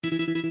Live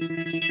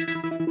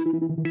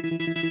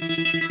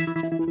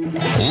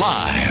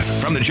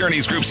from the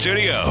Journeys Group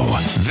studio,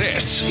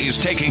 this is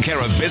Taking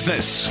Care of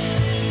Business.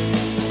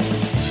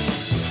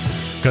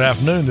 Good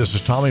afternoon. This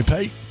is Tommy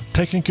Pate,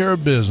 Taking Care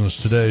of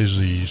Business. Today is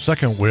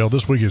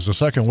this week is the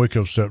second week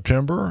of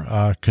September.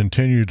 I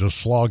continue to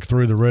slog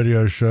through the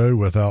radio show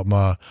without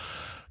my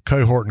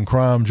cohort in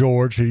crime,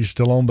 George. He's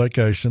still on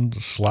vacation,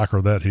 the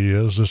slacker that he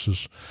is. This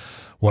is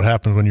what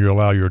happens when you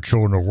allow your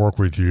children to work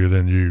with you,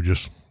 then you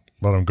just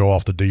let them go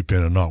off the deep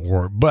end and not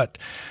work. But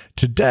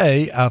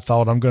today I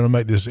thought I'm going to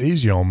make this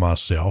easy on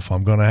myself.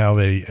 I'm going to have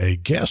a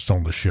guest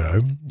on the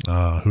show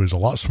who is a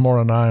lot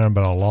smarter than I am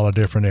about a lot of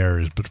different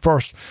areas. But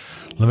first,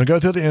 let me go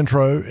through the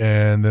intro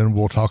and then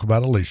we'll talk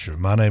about Alicia.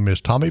 My name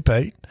is Tommy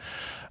Pate.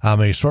 I'm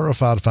a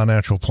certified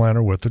financial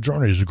planner with the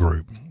Journeys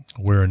Group.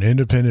 We're an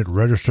independent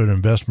registered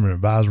investment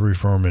advisory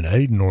firm in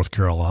Ayden, North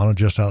Carolina,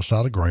 just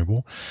outside of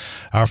Greenville.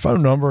 Our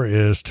phone number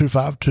is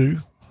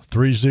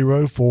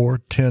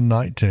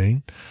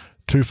 252-304-1019.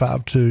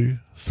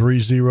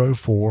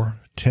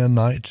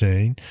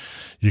 252-304-1019.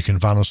 You can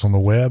find us on the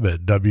web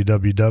at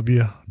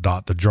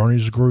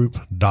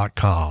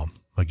www.thejourneysgroup.com.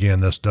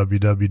 Again, that's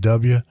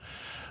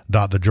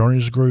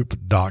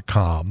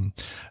www.thejourneysgroup.com.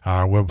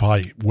 Our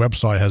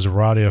website has a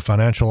variety of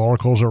financial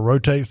articles that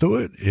rotate through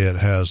it. It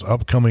has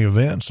upcoming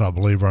events. I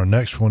believe our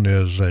next one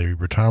is a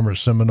retirement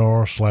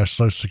seminar /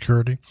 Social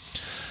Security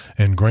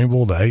in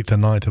Greenville, the 8th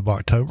and 9th of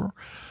October.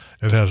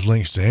 It has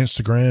links to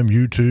Instagram,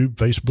 YouTube,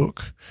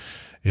 Facebook.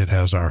 It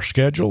has our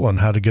schedule and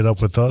how to get up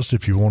with us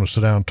if you want to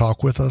sit down and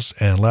talk with us.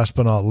 And last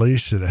but not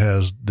least, it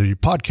has the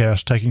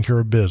podcast, Taking Care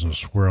of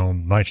Business. We're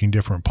on 19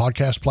 different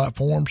podcast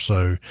platforms.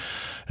 So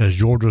as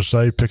George would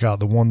say, pick out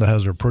the one that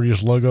has their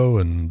prettiest logo,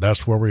 and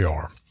that's where we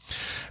are.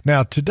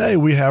 Now, today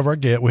we have a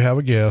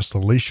guest,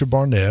 Alicia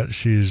Barnett.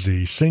 She's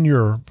the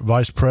Senior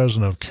Vice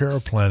President of Care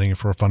Planning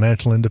for a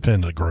Financial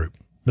Independent Group.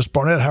 Ms.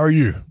 Barnett, how are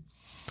you?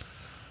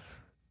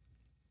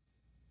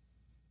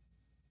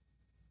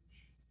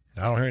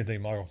 I don't hear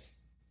anything, Michael.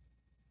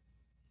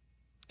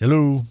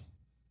 Hello.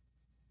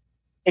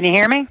 Can you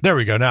hear me? There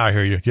we go. Now I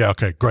hear you. Yeah.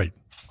 Okay. Great.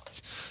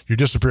 You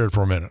disappeared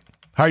for a minute.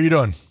 How are you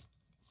doing?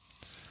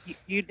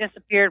 You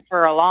disappeared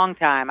for a long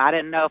time. I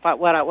didn't know what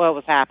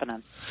was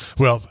happening.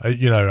 Well,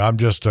 I'm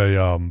just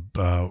when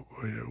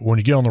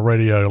you get on the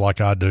radio like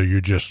I do,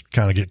 you just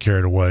kind of get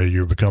carried away.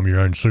 You become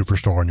your own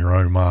superstar in your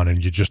own mind,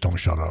 and you just don't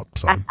shut up.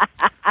 So,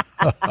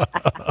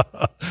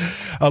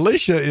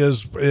 Alicia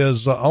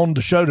is on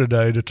the show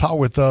today to talk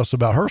with us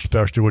about her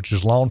specialty, which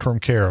is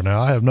long-term care.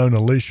 Now, I have known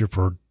Alicia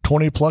for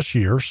 20 plus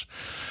years.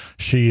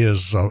 She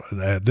is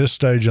at this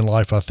stage in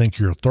life. I think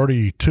you're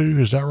 32.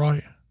 Is that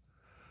right?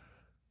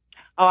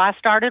 Oh, I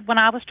started when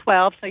I was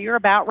 12, so you're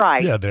about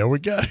right. Yeah, there we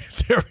go.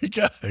 There we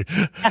go.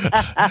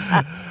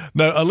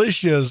 No,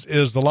 Alicia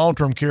is the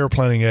long-term care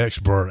planning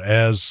expert.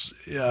 As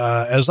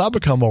I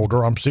become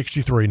older, I'm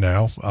 63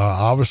 now.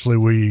 Obviously,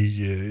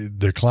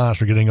 the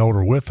clients are getting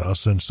older with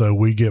us, and so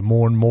we get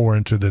more and more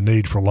into the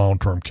need for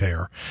long-term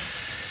care.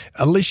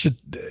 Alicia,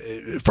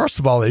 first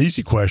of all, the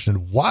easy question,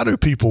 why do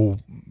people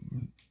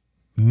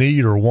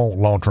need or want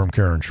long-term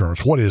care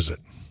insurance? What is it?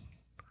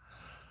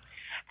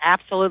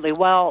 Absolutely.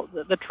 Well,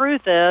 the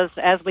truth is,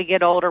 as we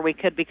get older, we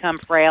could become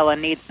frail and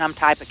need some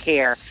type of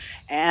care.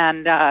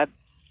 And I've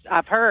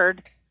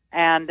heard,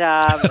 that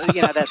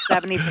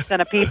 70%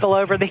 of people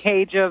over the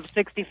age of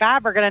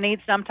 65 are going to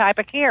need some type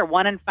of care.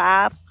 1 in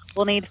 5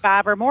 will need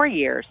 5 or more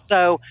years.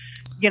 So,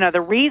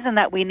 the reason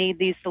that we need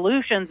these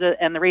solutions,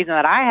 and the reason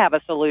that I have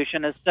a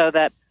solution, is so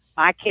that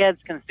my kids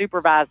can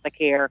supervise the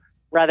care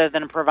rather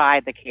than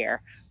provide the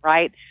care,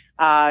 right?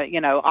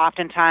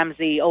 Oftentimes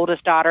the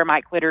oldest daughter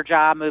might quit her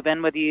job, move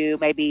in with you.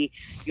 Maybe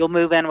you'll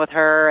move in with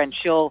her and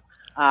she'll,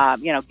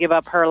 give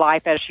up her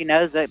life as she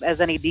knows it, as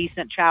any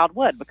decent child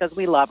would, because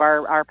we love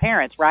our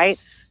parents,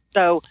 right?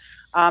 So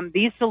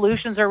these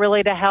solutions are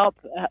really to help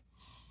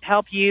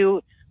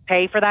you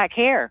pay for that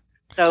care.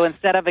 So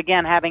instead of,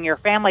 again, having your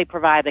family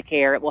provide the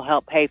care, it will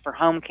help pay for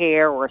home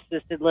care or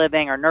assisted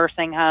living or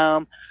nursing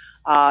home.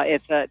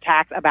 It's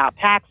about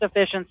tax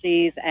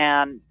efficiencies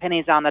and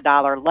pennies on the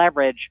dollar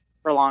leverage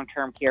for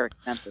long-term care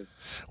expenses.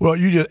 Well,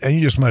 you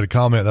just made a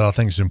comment that I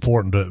think is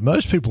important.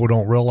 Most people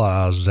don't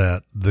realize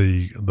that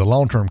the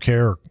long-term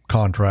care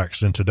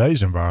contracts in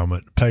today's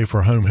environment pay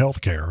for home health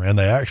care, and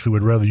they actually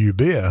would rather you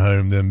be at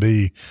home than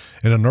be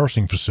in a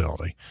nursing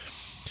facility.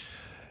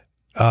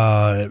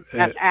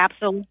 That's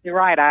absolutely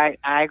right. I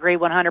agree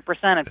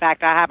 100%. In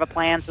fact, I have a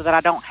plan so that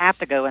I don't have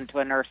to go into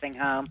a nursing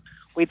home.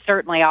 We'd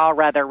certainly all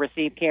rather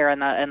receive care in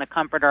the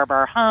comfort of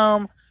our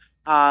home,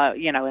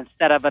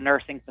 instead of a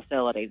nursing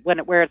facility,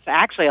 where it's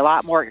actually a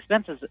lot more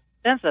expensive.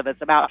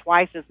 It's about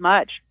twice as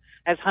much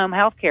as home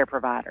health care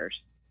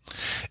providers.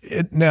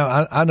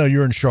 Now, I know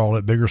you're in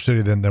Charlotte, bigger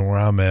city than where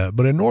I'm at,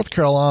 but in North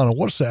Carolina,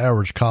 what's the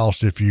average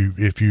cost if you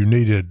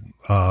needed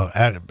care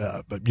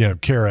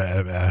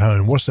at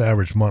home? What's the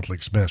average monthly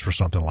expense for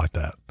something like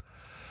that?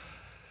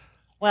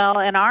 Well,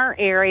 in our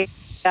area,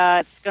 it's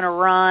going to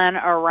run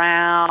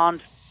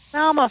around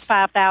almost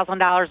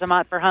 $5,000 a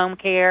month for home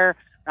care.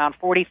 around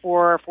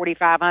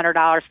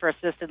 $4,500 for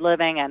assisted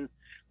living, and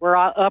we're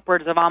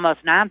upwards of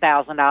almost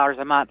 $9,000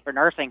 a month for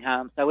nursing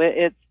homes. So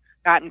it's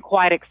gotten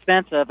quite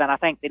expensive, and I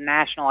think the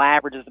national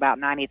average is about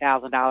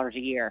 $90,000 a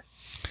year.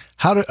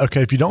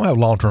 If you don't have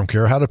long-term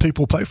care, how do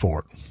people pay for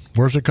it?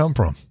 Where's it come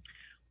from?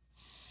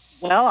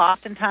 Well,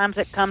 oftentimes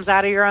it comes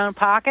out of your own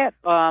pocket,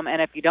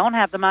 and if you don't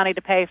have the money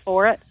to pay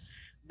for it,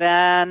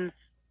 then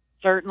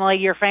certainly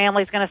your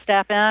family's going to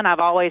step in. I've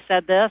always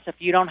said this: if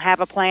you don't have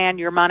a plan,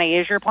 your money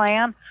is your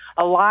plan.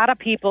 A lot of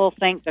people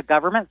think the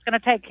government's going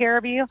to take care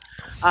of you,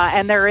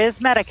 and there is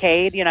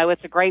Medicaid. You know,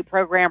 it's a great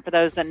program for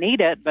those that need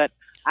it, but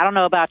I don't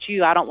know about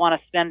you. I don't want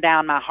to spend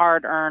down my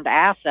hard-earned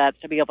assets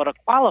to be able to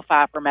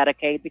qualify for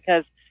Medicaid,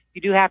 because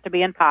you do have to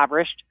be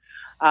impoverished,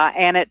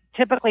 and it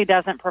typically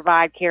doesn't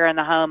provide care in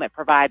the home. It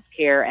provides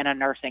care in a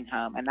nursing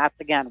home, and that's,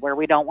 again, where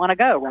we don't want to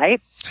go,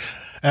 right?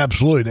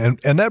 Absolutely,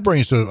 and that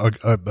brings to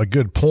a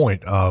good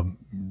point.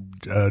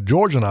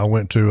 George and I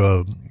went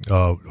to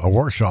a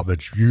workshop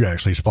that you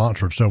actually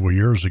sponsored several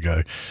years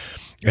ago,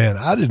 and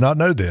I did not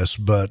know this,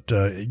 but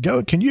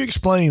can you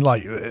explain,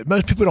 like,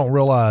 most people don't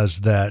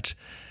realize that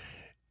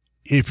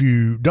if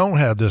you don't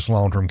have this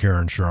long-term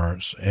care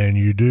insurance and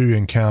you do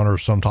encounter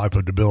some type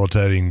of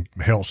debilitating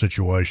health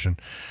situation,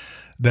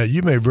 that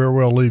you may very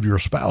well leave your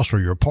spouse or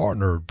your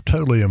partner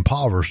totally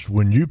impoverished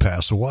when you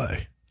pass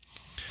away.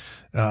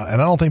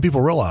 And I don't think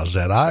people realize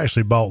that. I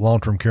actually bought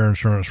long-term care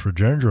insurance for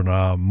Ginger and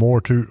I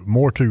more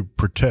to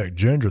protect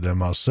Ginger than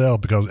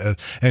myself, because,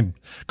 and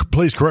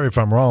please correct me if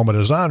I'm wrong, but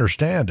as I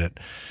understand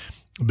it,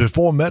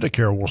 before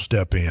Medicare will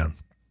step in,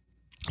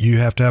 you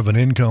have to have an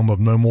income of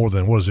no more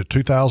than,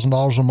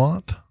 $2,000 a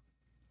month?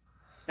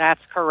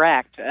 That's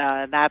correct.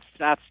 That's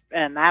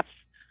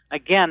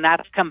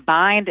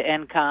combined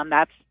income.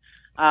 That's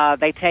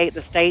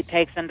the state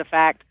takes into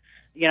fact,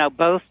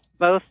 both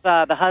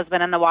the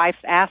husband and the wife's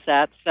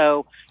assets.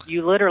 So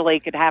you literally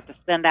could have to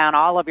spend down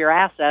all of your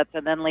assets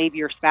and then leave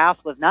your spouse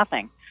with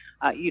nothing.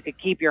 You could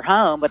keep your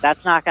home, but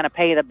that's not going to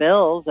pay the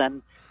bills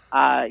and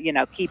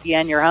keep you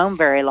in your home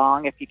very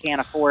long if you can't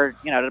afford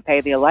to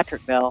pay the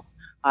electric bill.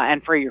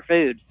 And for your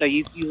food. So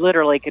you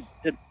literally could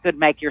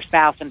make your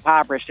spouse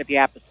impoverished if you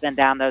have to spend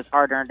down those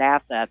hard-earned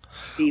assets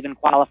to even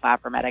qualify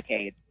for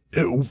Medicaid.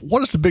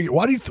 What's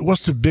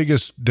the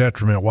biggest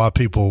detriment why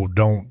people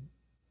don't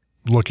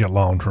look at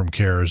long-term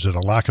care? Is it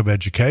a lack of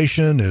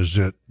education? Is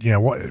it,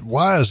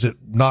 why is it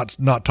not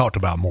talked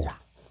about more?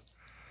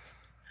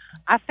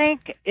 I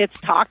think it's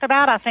talked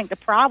about. I think the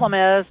problem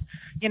is,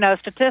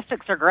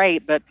 statistics are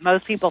great, but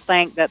most people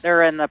think that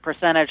they're in the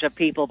percentage of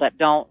people that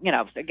don't,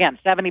 again,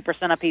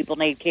 70% of people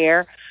need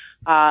care,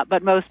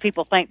 but most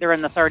people think they're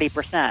in the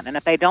 30%. And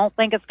if they don't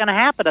think it's going to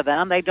happen to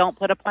them, they don't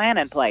put a plan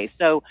in place.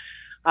 So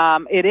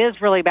it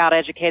is really about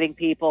educating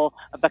people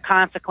of the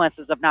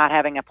consequences of not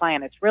having a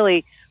plan. It's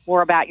really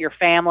more about your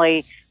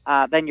family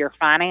than your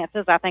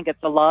finances. I think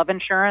it's a love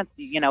insurance.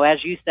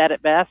 As you said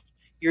it best,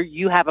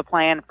 you have a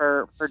plan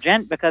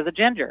because of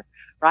Ginger,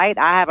 right?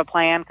 I have a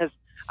plan because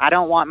I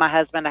don't want my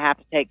husband to have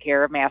to take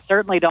care of me. I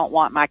certainly don't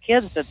want my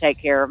kids to take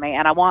care of me,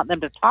 and I want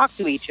them to talk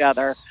to each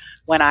other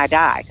when I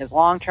die, because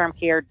long-term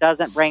care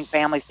doesn't bring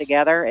families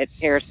together. It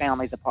tears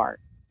families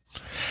apart.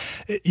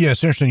 Yeah,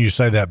 it's interesting you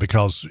say that,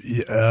 because,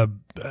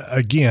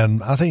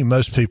 again, I think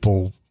most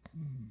people,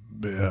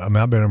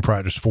 I've been in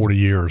practice 40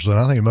 years, and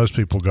I think most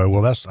people go,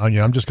 well,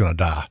 I'm just going to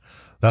die.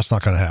 That's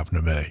not going to happen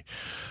to me.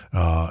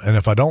 And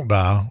if I don't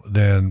die,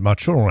 then my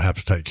children will have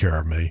to take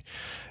care of me.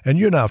 And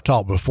you and I have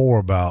talked before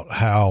about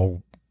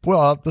how,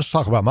 well, let's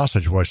talk about my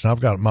situation.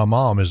 My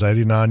mom is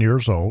 89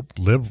 years old,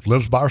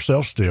 lives by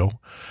herself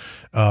still,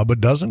 but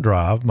doesn't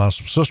drive. My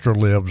sister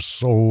lives,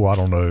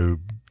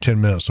 10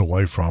 minutes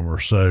away from her.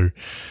 So,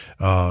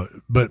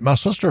 but my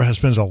sister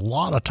spends a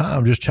lot of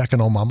time just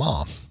checking on my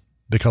mom,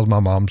 because my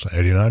mom's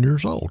 89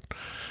 years old.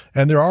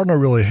 And there are no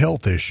really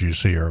health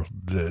issues here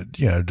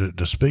that,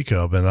 to speak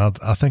of. And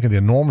I think of the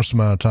enormous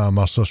amount of time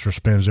my sister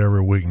spends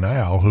every week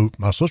now,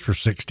 my sister's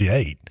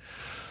 68,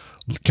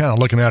 kind of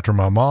looking after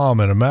my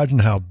mom, and imagine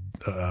how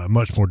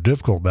much more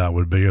difficult that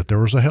would be if there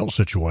was a health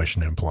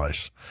situation in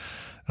place.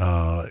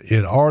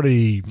 It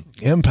already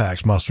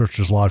impacts my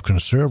sister's life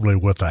considerably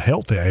with a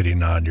healthy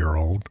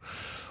 89-year-old.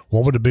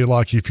 What would it be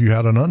like if you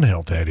had an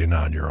unhealthy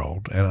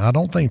 89-year-old? And I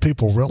don't think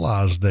people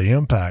realize the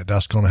impact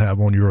that's going to have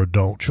on your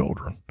adult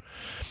children.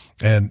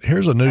 And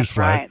here's a news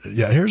flash. Right.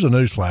 Yeah, here's a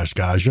news flash,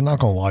 guys. You're not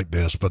going to like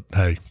this, but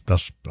hey,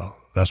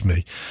 that's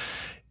me.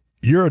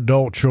 Your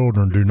adult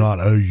children do not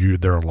owe you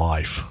their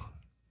life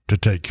to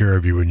take care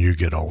of you when you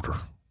get older.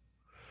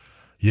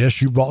 Yes,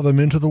 you brought them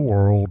into the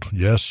world.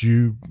 Yes,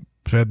 you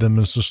fed them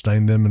and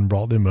sustained them and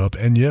brought them up.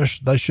 And yes,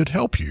 they should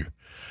help you,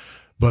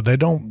 but they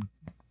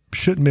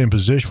shouldn't be in a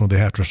position where they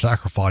have to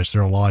sacrifice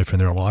their life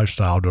and their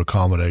lifestyle to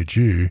accommodate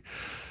you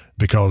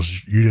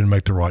because you didn't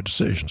make the right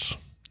decisions.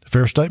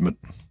 Fair statement?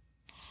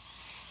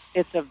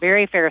 It's a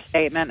very fair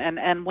statement.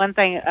 And one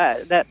thing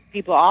that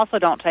people also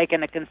don't take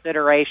into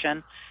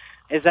consideration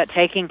is that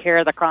taking care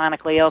of the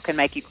chronically ill can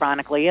make you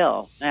chronically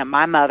ill. And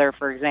my mother,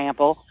 for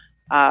example,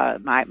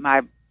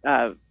 my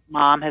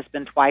mom has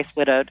been twice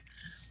widowed.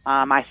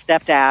 My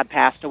stepdad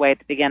passed away at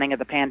the beginning of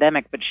the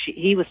pandemic, but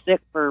he was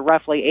sick for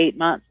roughly 8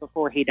 months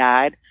before he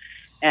died.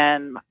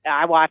 And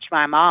I watched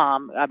my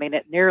mom. I mean,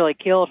 it nearly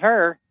killed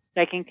her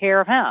taking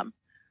care of him.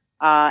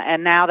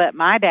 And now that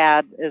my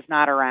dad is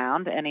not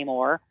around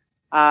anymore,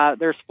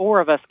 there's 4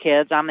 of us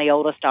kids. I'm the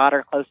oldest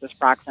daughter, closest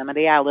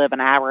proximity. I live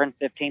an hour and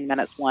 15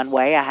 minutes one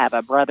way. I have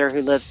a brother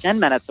who lives 10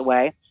 minutes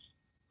away.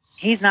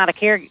 He's not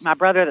my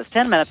brother that's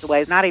 10 minutes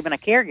away is not even a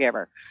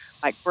caregiver.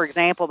 Like, for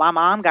example, my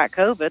mom got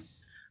COVID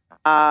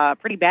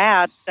pretty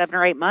bad 7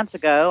 or 8 months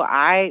ago.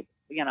 I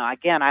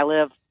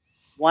live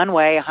one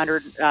way,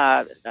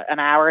 an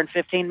hour and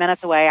 15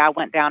 minutes away. I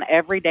went down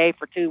every day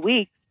for 2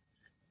 weeks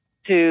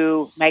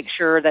to make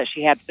sure that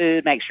she had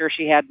food, make sure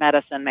she had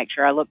medicine, make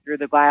sure I looked through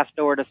the glass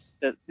door to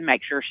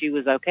make sure she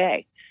was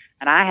okay.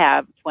 And I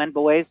have twin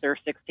boys. They're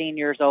 16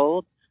 years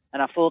old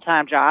and a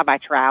full-time job. I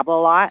travel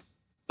a lot,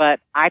 but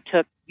I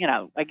took,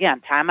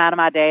 again, time out of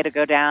my day to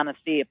go down and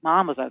see if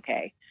mom was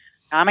okay.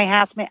 Tommy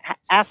asked me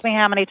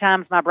how many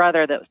times my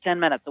brother that was 10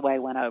 minutes away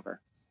went over.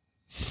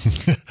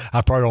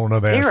 I probably don't know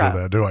the answer 0. to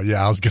that, do I?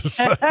 Yeah, I was going to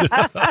say.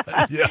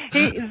 Yeah.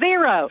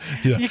 0.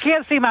 Yeah. You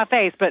can't see my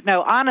face, but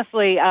no,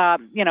 honestly, I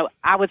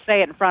would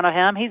say it in front of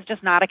him. He's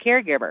just not a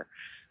caregiver.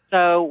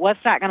 So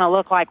what's that going to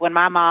look like when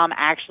my mom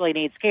actually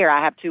needs care?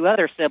 I have 2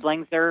 other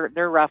siblings. They're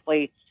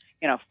roughly,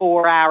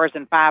 4 hours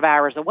and 5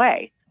 hours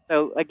away.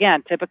 So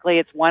again, typically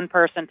it's one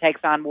person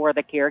takes on more of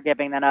the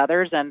caregiving than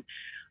others. And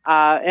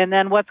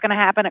then what's going to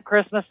happen at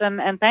Christmas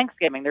and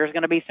Thanksgiving? There's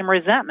going to be some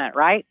resentment,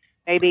 right?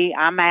 Maybe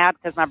I'm mad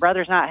because my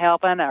brother's not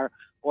helping,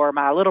 or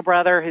my little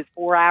brother who's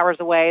 4 hours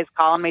away is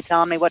calling me,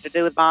 telling me what to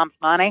do with mom's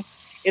money.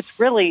 It's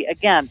really,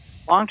 again,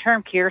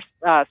 long-term care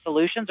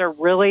solutions are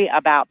really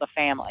about the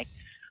family,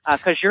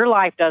 because your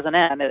life doesn't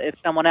end if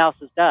someone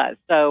else's does.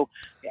 So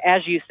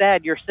as you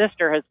said, your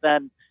sister has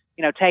been,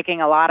 taking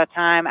a lot of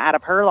time out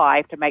of her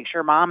life to make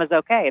sure mom is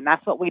okay. And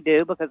that's what we do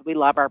because we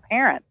love our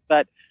parents.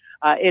 But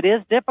it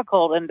is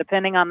difficult, and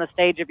depending on the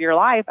stage of your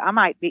life, I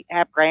might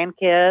have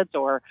grandkids,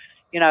 or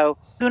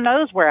who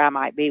knows where I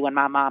might be when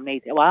my mom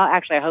needs it. Well,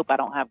 actually, I hope I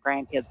don't have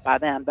grandkids by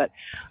then. But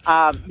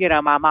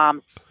my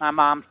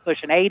mom's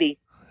pushing 80.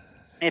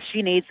 If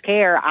she needs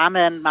care, I'm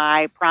in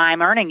my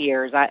prime earning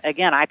years.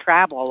 I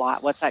travel a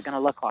lot. What's that going to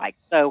look like?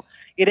 So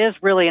it is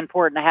really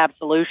important to have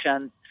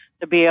solutions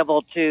to be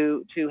able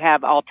to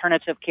have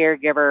alternative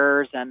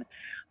caregivers, and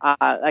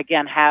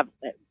again,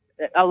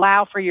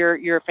 allow for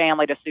your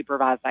family to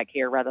supervise that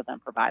care rather than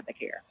provide the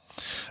care.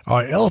 All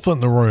right, elephant in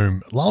the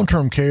room,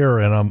 long-term care,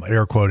 and I'm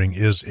air quoting,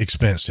 is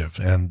expensive.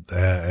 And,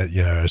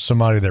 as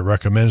somebody that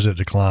recommends it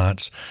to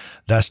clients,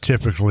 that's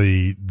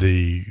typically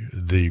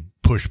the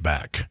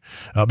pushback,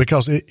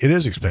 because it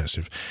is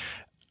expensive.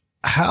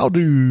 How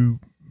do,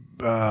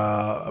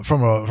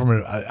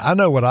 I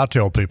know what I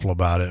tell people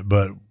about it,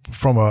 but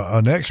from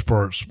an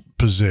expert's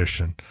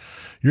position,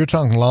 you're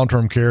talking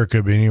long-term care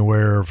could be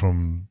anywhere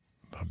from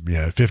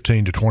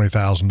 $15,000 to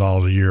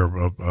 $20,000 a year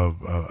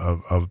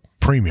of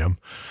premium.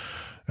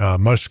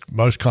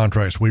 Most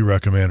contracts we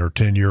recommend are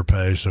 10-year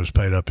pay, so it's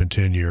paid up in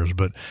 10 years.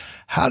 But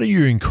how do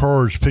you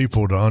encourage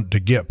people to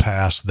get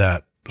past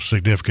that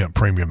significant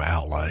premium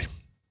outlay?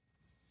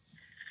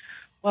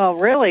 Well,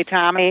 really,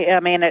 Tommy, I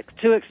mean, it's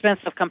too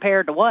expensive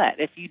compared to what?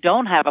 If you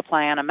don't have a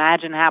plan,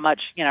 imagine how much,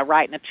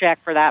 writing a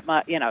check for that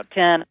much,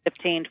 $10,000,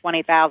 $15,000,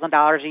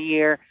 $20,000 a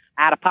year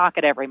out of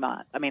pocket every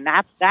month. I mean,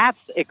 that's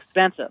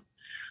expensive.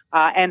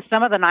 And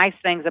some of the nice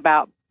things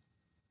about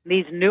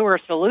these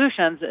newer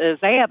solutions is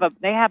they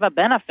have a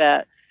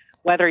benefit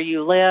whether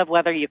you live,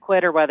 whether you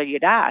quit, or whether you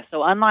die.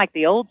 So unlike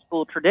the old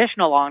school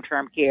traditional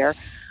long-term care,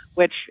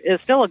 which is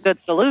still a good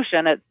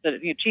solution, it's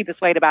the cheapest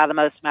way to buy the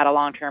most amount of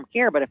long-term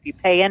care. But if you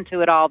pay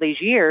into it all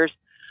these years,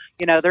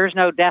 there's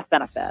no death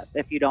benefit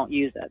if you don't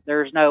use it.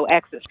 There's no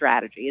exit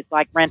strategy. It's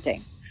like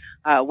renting.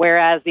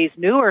 Whereas these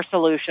newer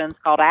solutions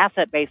called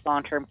asset-based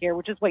long-term care,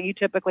 which is what you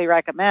typically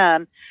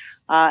recommend,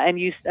 and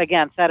you,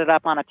 again, set it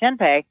up on a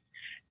 10-pay,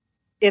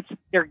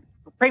 their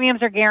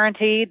premiums are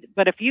guaranteed,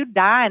 but if you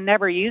die and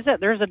never use it,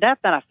 there's a death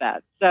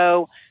benefit.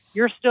 So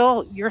you're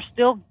still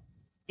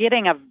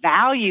getting a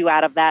value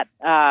out of that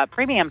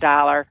premium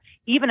dollar,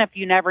 even if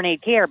you never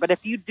need care. But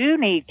if you do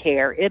need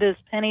care, it is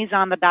pennies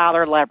on the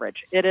dollar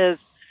leverage. It is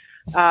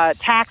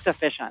tax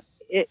efficient.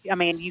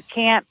 You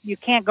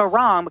can't go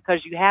wrong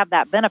because you have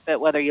that benefit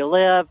whether you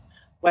live,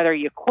 whether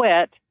you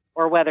quit,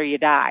 or whether you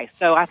die.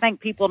 So I think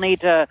people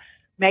need to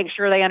make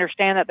sure they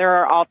understand that there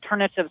are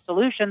alternative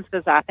solutions,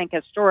 because I think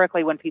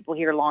historically when people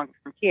hear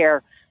long-term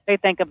care, they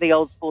think of the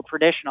old school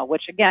traditional,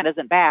 which again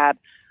isn't bad,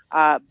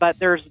 but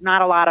there's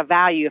not a lot of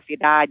value if you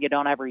died, you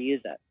don't ever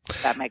use it.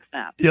 If that makes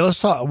sense. Yeah, let's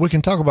talk. We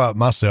can talk about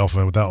myself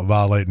without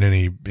violating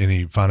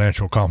any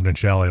financial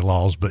confidentiality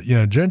laws. But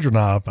Ginger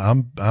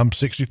and I'm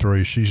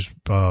 63. She's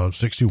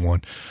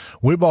 61.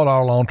 We bought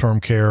our long-term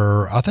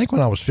care, I think,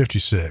 when I was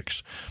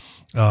 56.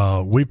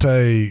 We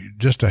pay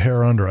just a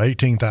hair under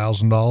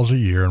 $18,000 a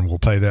year, and we'll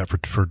pay that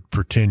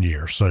for 10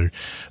 years. So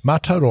my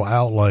total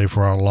outlay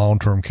for our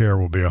long-term care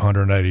will be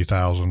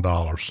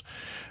 $180,000.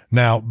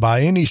 Now,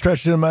 by any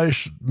stretch of the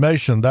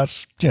imagination,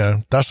 that's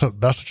a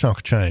chunk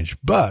of change.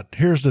 But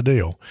here's the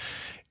deal.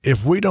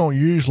 If we don't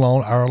use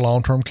our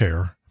long-term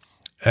care,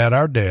 at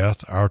our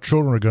death, our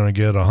children are going to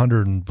get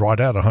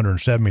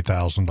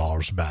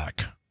 $170,000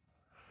 back.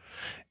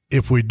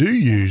 If we do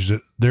use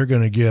it, they're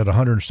going to get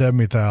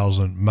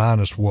 $170,000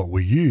 minus what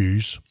we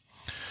use.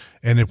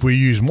 And if we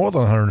use more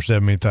than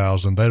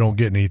 $170,000, they don't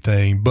get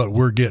anything, but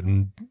we're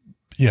getting,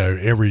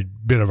 every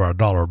bit of our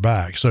dollar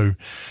back. So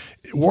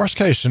worst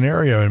case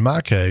scenario, in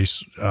my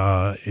case,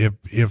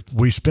 if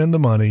we spend the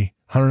money,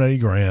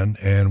 $180,000,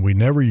 and we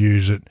never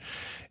use it,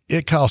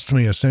 it costs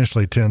me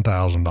essentially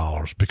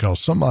 $10,000 because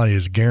somebody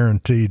is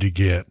guaranteed to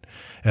get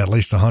at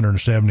least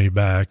 $170,000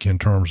 back in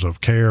terms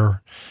of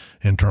care,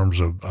 in terms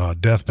of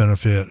death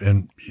benefit,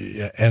 and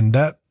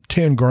that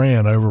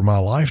 $10,000 over my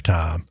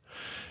lifetime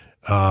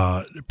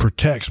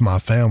protects my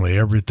family,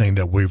 everything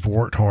that we've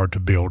worked hard to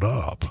build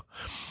up.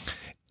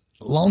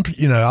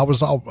 I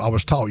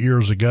was taught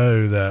years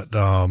ago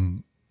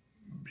that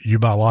you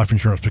buy life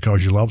insurance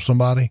because you love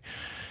somebody,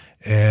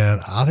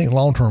 and I think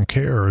long-term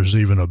care is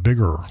even a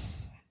bigger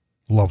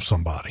love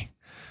somebody,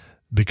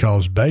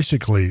 because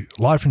basically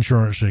life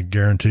insurance, it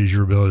guarantees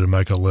your ability to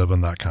make a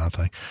living, that kind of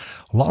thing.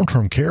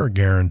 Long-term care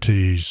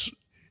guarantees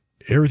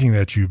everything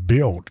that you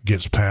built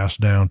gets passed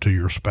down to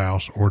your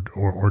spouse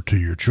or to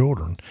your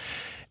children.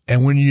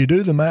 And when you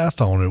do the math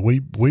on it,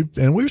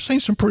 we've seen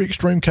some pretty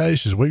extreme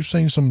cases. We've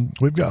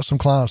got some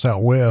clients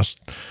out west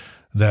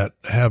that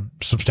have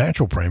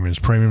substantial premiums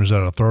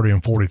that are $30,000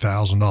 and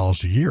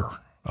 $40,000 a year,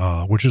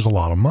 which is a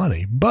lot of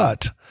money.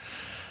 But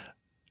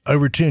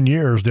over 10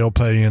 years, they'll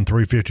pay in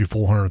 $350,000,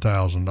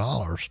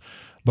 $400,000,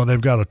 but they've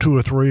got a $2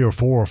 or $3 or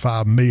 $4 or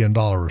 $5 million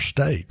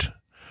estate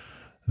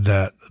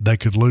that they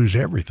could lose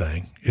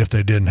everything if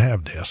they didn't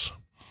have this.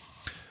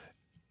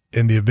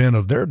 In the event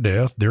of their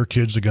death, their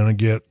kids are going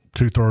to get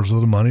 2/3 of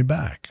the money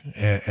back.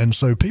 And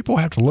so people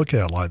have to look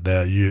at it like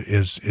that.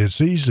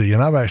 It's easy.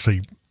 And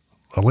Alicia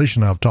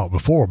and I have talked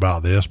before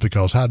about this,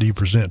 because how do you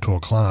present to a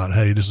client,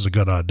 hey, this is a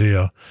good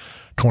idea,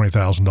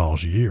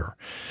 $20,000 a year?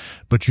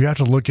 But you have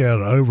to look at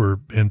it over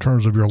in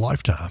terms of your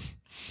lifetime.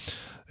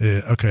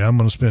 Okay, I'm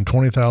going to spend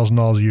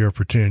 $20,000 a year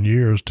for 10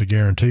 years to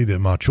guarantee that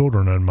my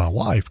children and my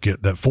wife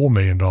get that $4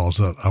 million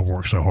that I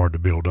worked so hard to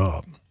build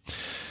up.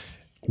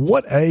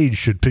 What age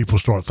should people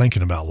start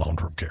thinking about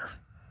long-term care?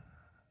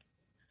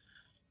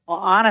 Well,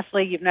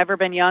 honestly, you've never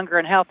been younger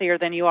and healthier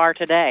than you are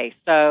today.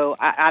 So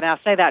I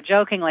say that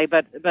jokingly,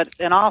 but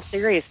in all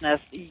seriousness,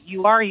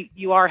 you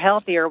are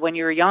healthier when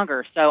you're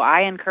younger. So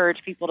I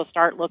encourage people to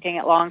start looking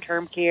at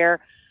long-term care,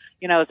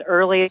 as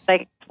early as they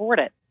can afford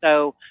it.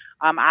 So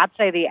I'd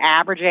say the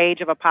average age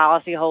of a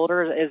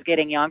policyholder is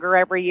getting younger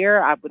every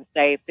year. I would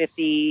say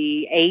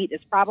 58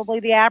 is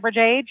probably the average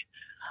age.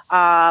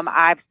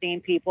 I've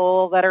seen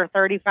people that are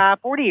 35,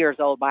 40 years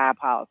old buy a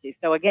policy.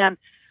 So again,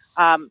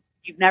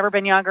 you've never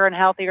been younger and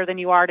healthier than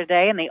you are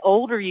today. And the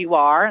older you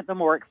are, the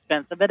more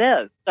expensive it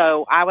is.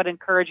 So I would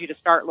encourage you to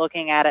start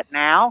looking at it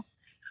now.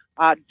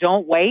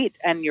 Don't wait,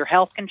 and your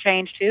health can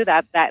change too.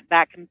 That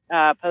can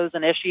pose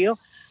an issue.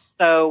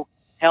 So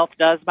health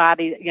does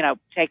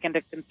take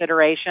into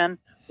consideration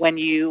when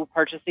you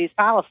purchase these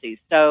policies.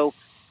 So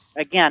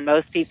again,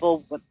 most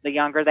people, the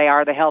younger they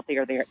are, the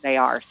healthier they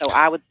are. So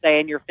I would say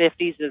in your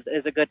 50s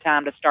is a good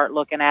time to start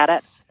looking at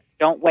it.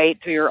 Don't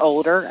wait till you're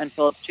older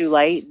until it's too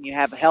late and you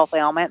have health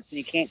ailments and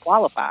you can't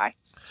qualify.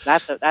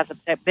 That's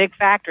a big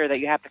factor that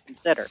you have to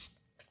consider.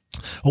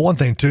 Well, one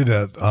thing too,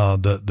 that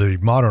the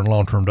modern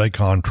long-term day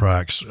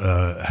contracts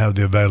have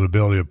the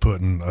availability of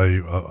putting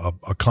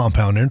a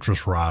compound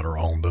interest rider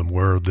on them,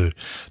 where the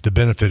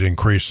benefit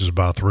increases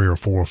by 3 or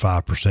 4 or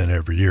 5%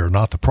 every year.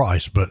 Not the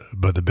price, but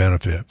the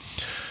benefit.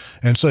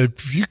 And so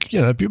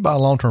if you buy a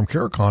long-term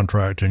care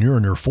contract and you're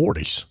in your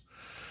 40s,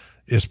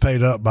 it's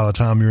paid up by the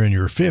time you're in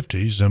your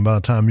 50s, and by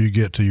the time you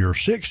get to your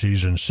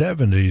 60s and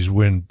 70s,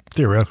 when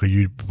theoretically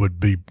you would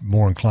be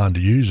more inclined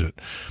to use it,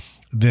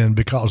 then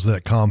because of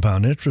that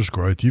compound interest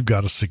growth, you've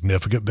got a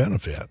significant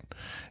benefit.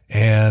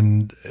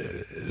 And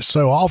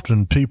so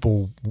often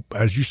people,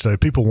 as you say,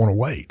 people want to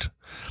wait.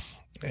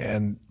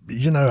 And,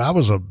 I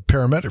was a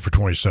paramedic for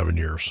 27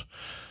 years.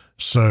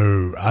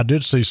 So I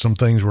did see some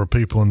things where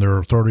people in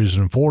their 30s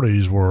and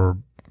 40s were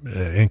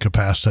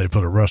incapacitated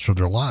for the rest of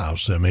their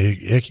lives. I mean,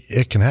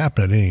 it can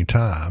happen at any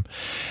time.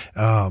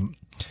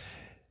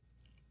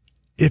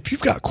 If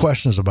you've got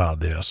questions about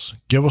this,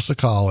 give us a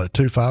call at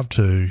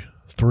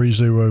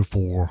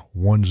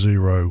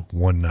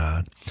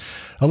 252-304-1019.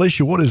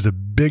 Alicia, what is the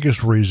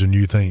biggest reason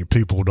you think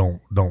people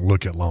don't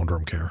look at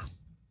long-term care?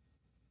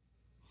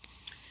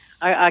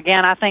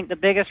 Again, I think the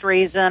biggest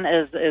reason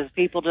is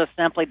people just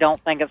simply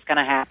don't think it's going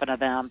to happen to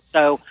them.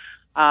 So,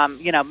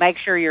 make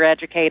sure you're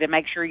educated,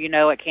 make sure you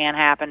know it can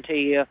happen to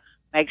you,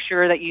 make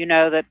sure that you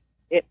know that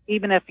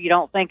even if you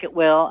don't think it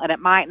will, and it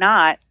might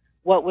not,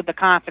 what would the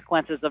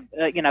consequences of,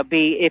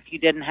 be if you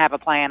didn't have a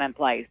plan in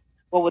place?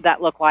 What would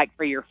that look like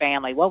for your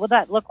family? What would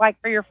that look like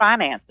for your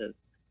finances?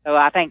 So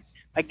I think,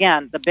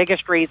 again, the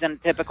biggest reason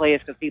typically is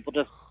because people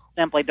just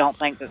simply don't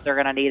think that they're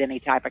going to need any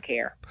type of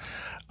care.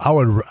 I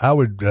would,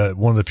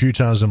 one of the few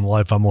times in my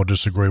life I'm going to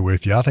disagree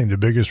with you. I think the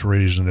biggest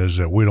reason is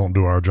that we don't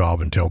do our job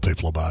and tell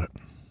people about it.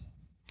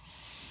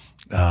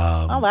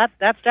 Well,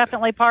 that's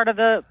definitely part of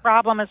the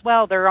problem as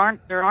well. There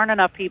aren't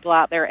enough people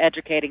out there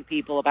educating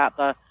people about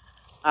the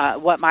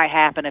what might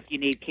happen if you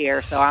need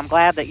care. So I'm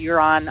glad that you're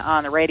on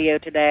the radio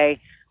today,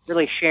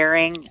 really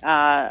sharing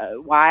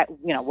why,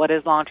 what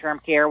is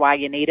long-term care, why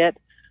you need it.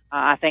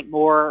 I think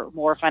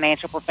more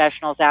financial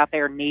professionals out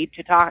there need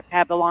to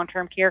have the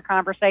long-term care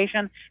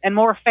conversation, and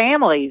more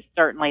families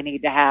certainly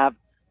need to have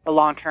the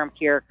long-term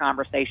care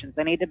conversations.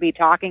 They need to be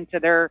talking to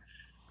their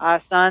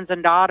sons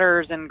and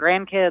daughters and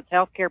grandkids,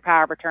 healthcare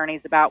power of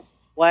attorneys about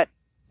what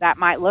that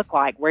might look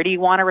like. Where do you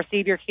want to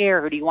receive your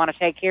care? Who do you want to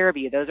take care of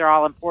you? Those are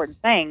all important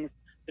things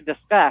to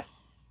discuss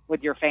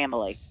with your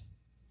family.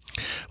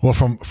 Well,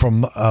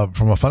 from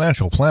a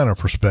financial planner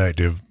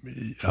perspective,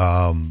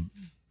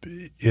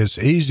 it's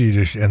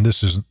easy to, and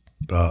this is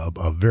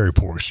a very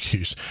poor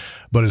excuse,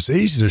 but it's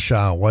easy to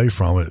shy away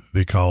from it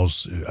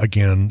because,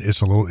 again,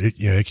 it's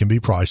it can be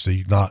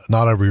pricey,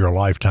 not over your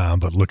lifetime,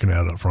 but looking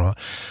at it up front.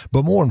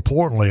 But more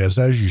importantly, as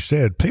you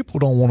said, people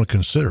don't want to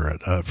consider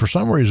it. For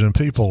some reason,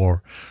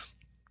 people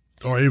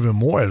are even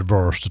more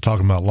adverse to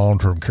talking about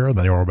long-term care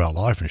than they are about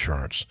life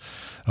insurance.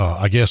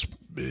 I guess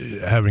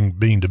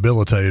being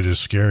debilitated is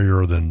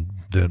scarier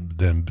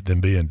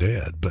than being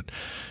dead. But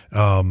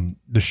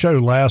the show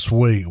last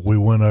week, I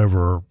went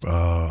over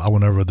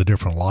the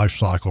different life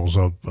cycles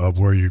of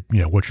where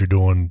what you're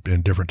doing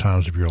in different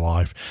times of your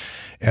life.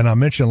 And I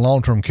mentioned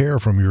long-term care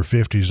from your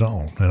 50s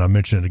on, and I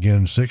mentioned it again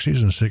in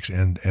 60s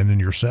and in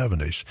your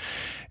 70s.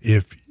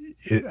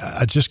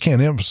 I just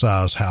can't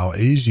emphasize how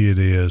easy it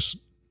is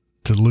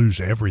to lose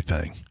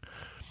everything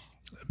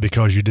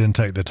because you didn't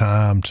take the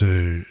time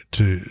to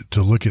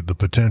look at the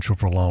potential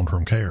for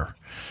long-term care.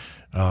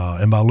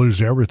 And by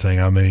losing everything,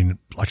 I mean,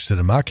 like I said,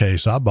 in my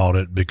case, I bought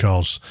it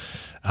because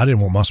I didn't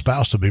want my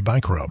spouse to be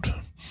bankrupt.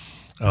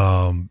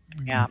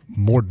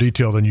 More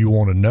detail than you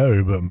want to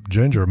know, but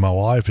Ginger, my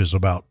wife, is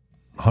about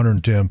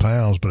 110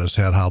 pounds, but has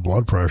had high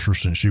blood pressure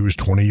since she was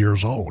 20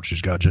 years old.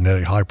 She's got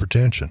genetic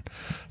hypertension.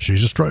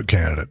 She's a stroke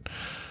candidate.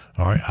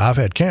 All right. I've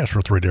had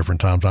cancer 3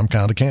 different times. I'm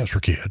kind of a cancer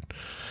kid.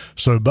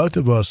 So both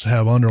of us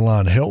have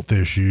underlying health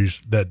issues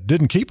that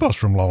didn't keep us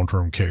from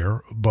long-term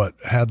care, but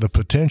had the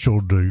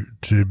potential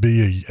to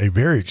be a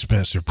very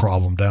expensive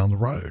problem down the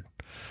road.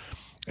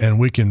 And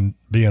we can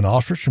be an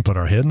ostrich and put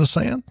our head in the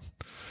sand,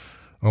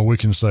 or we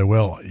can say,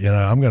 well,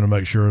 I'm going to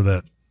make sure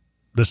that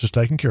this is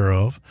taken care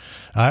of.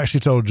 I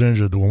actually told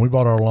Ginger that when we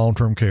bought our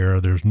long-term care,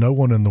 there's no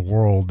one in the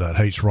world that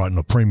hates writing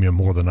a premium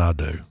more than I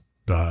do.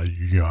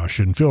 I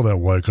shouldn't feel that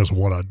way because of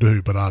what I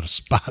do, but I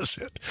despise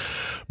it.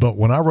 But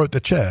when I wrote the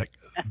check,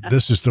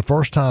 this is the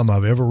first time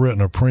I've ever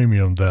written a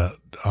premium that,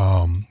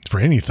 for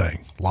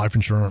anything, life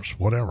insurance,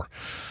 whatever,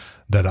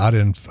 that I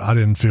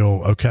didn't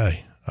feel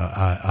okay.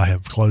 I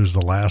have closed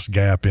the last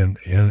gap in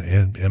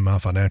my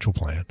financial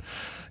plan.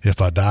 If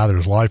I die,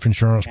 there's life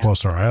insurance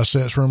plus our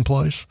assets are in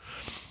place.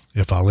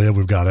 If I live,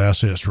 we've got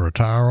assets to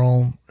retire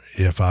on.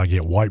 If I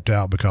get wiped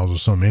out because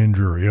of some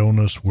injury or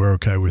illness, we're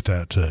okay with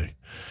that too.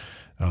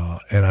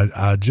 And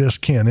I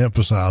just can't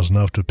emphasize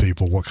enough to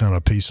people what kind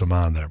of peace of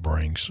mind that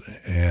brings.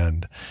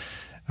 And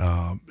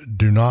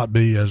do not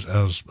be,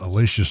 as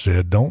Alicia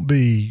said, don't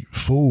be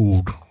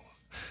fooled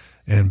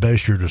and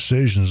base your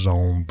decisions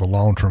on the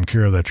long-term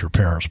care that your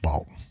parents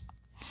bought.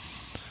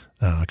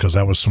 Because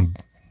that was some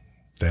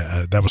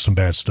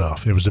bad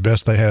stuff. It was the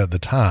best they had at the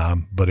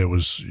time, but it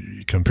was,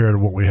 compared to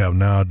what we have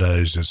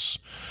nowadays,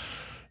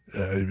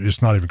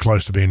 it's not even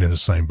close to being in the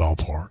same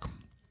ballpark.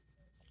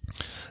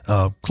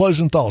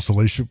 Closing thoughts,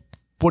 Alicia.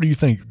 What do you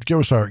think? Give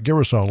us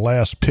our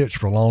last pitch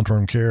for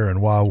long-term care,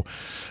 and why,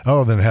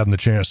 other than having the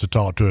chance to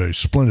talk to a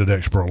splendid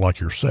expert like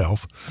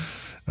yourself,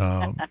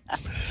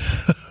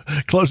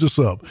 close us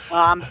up.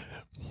 Well,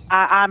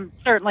 I'm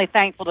certainly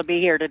thankful to be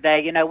here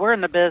today. We're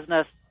in the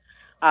business,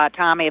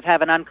 Tommy, of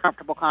having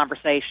uncomfortable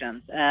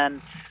conversations,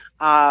 and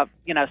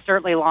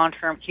certainly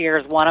long-term care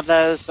is one of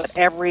those. But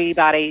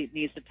everybody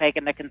needs to take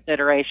into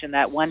consideration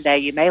that one day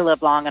you may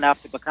live long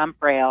enough to become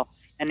frail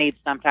and need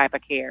some type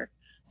of care.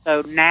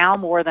 So now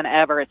more than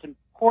ever, it's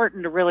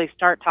important to really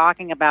start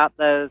talking about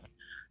those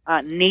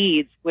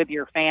needs with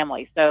your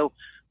family. So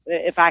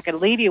if I could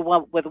leave you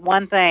with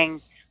one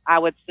thing, I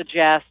would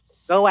suggest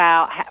go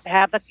out,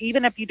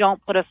 even if you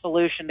don't put a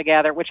solution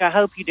together, which I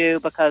hope you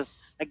do, because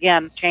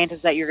again,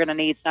 chances that you're going to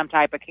need some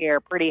type of care are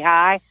pretty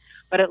high,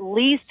 but at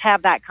least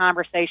have that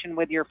conversation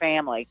with your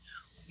family.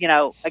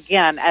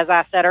 Again, as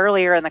I said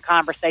earlier in the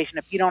conversation,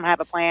 if you don't have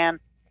a plan,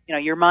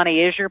 your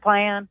money is your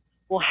plan.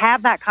 Well,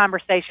 have that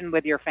conversation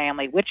with your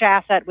family. Which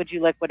asset would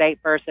you liquidate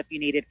first if you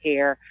needed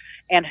care?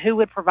 And who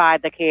would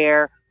provide the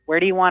care? Where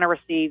do you want to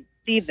receive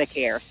the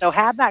care? So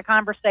have that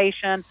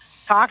conversation.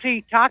 Talk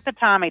to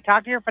Tommy.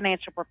 Talk to your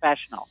financial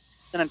professional.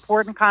 It's an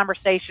important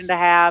conversation to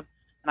have,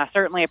 and I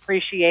certainly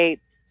appreciate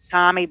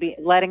Tommy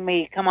letting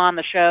me come on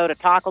the show to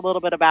talk a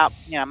little bit about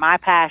my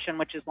passion,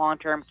 which is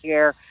long-term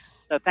care.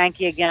 So thank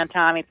you again,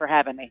 Tommy, for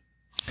having me.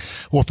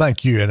 Well,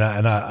 thank you. And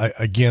I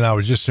again, I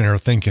was just sitting here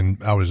thinking,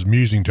 I was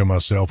musing to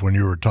myself when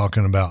you were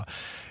talking about,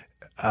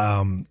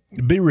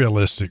 be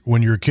realistic.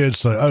 When your kids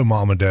say, "Oh,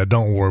 mom and dad,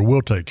 don't worry,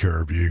 we'll take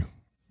care of you."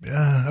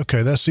 Yeah.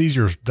 Okay. That's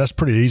easier. That's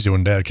pretty easy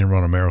when dad can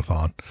run a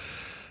marathon.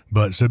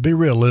 But so be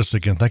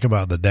realistic and think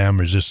about the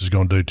damage this is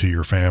going to do to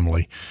your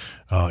family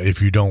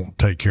if you don't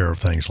take care of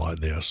things like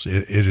this.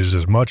 It is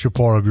as much a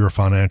part of your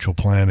financial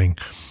planning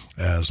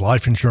as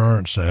life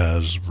insurance,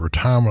 as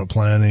retirement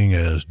planning,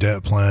 as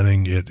debt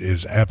planning. It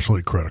is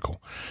absolutely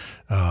critical.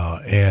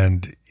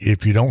 And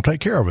if you don't take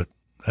care of it,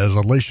 as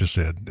Alicia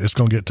said, it's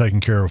going to get taken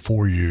care of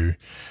for you,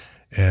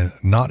 and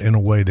not in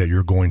a way that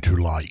you're going to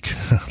like.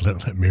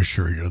 let me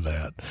assure you of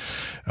that.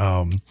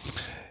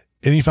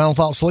 Any final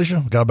thoughts, Alicia?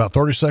 We've got about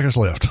 30 seconds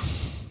left.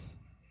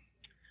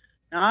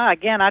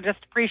 Again, I just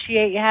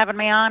appreciate you having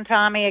me on,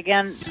 Tommy.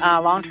 Again,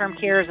 long-term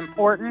care is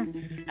important,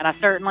 and I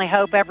certainly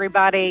hope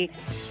everybody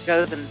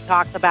goes and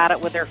talks about it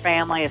with their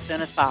family as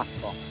soon as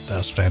possible.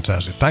 That's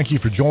fantastic. Thank you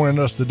for joining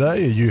us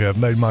today. You have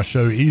made my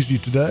show easy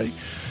today.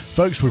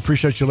 Folks, we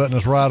appreciate you letting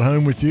us ride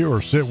home with you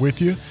or sit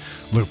with you.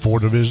 Look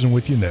forward to visiting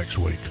with you next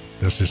week.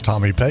 This is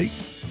Tommy Pate,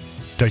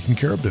 taking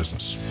care of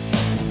business.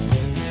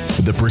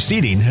 The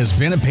proceeding has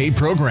been a paid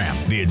program.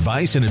 The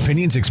advice and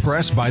opinions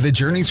expressed by the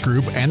Journeys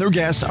Group and their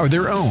guests are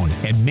their own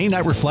and may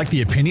not reflect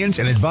the opinions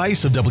and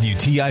advice of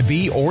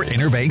WTIB or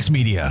Inner Banks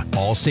Media.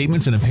 All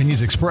statements and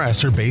opinions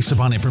expressed are based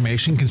upon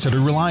information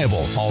considered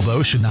reliable,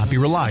 although should not be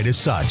relied as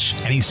such.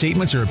 Any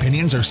statements or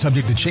opinions are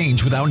subject to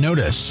change without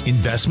notice.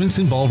 Investments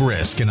involve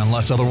risk and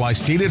unless otherwise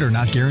stated are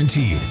not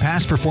guaranteed.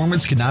 Past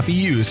performance cannot be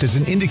used as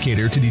an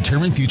indicator to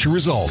determine future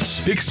results.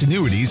 Fixed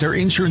annuities are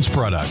insurance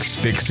products.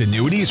 Fixed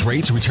annuities,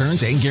 rates,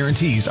 returns, and guarantees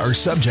are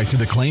subject to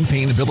the claim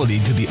paying ability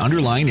to the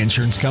underlying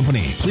insurance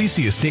company. Please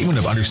see a statement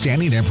of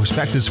understanding and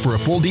prospectus for a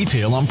full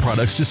detail on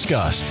products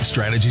discussed.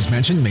 Strategies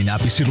mentioned may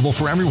not be suitable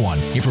for everyone.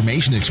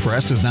 Information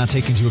expressed does not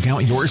take into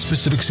account your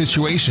specific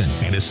situation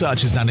and as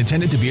such is not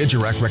intended to be a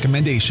direct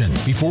recommendation.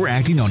 Before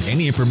acting on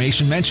any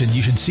information mentioned,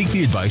 you should seek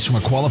the advice from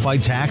a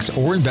qualified tax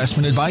or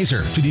investment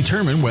advisor to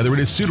determine whether it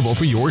is suitable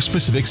for your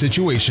specific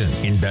situation.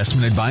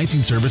 Investment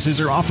advising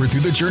services are offered through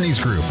the Journeys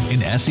Group,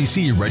 an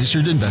SEC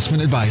registered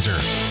investment advisor.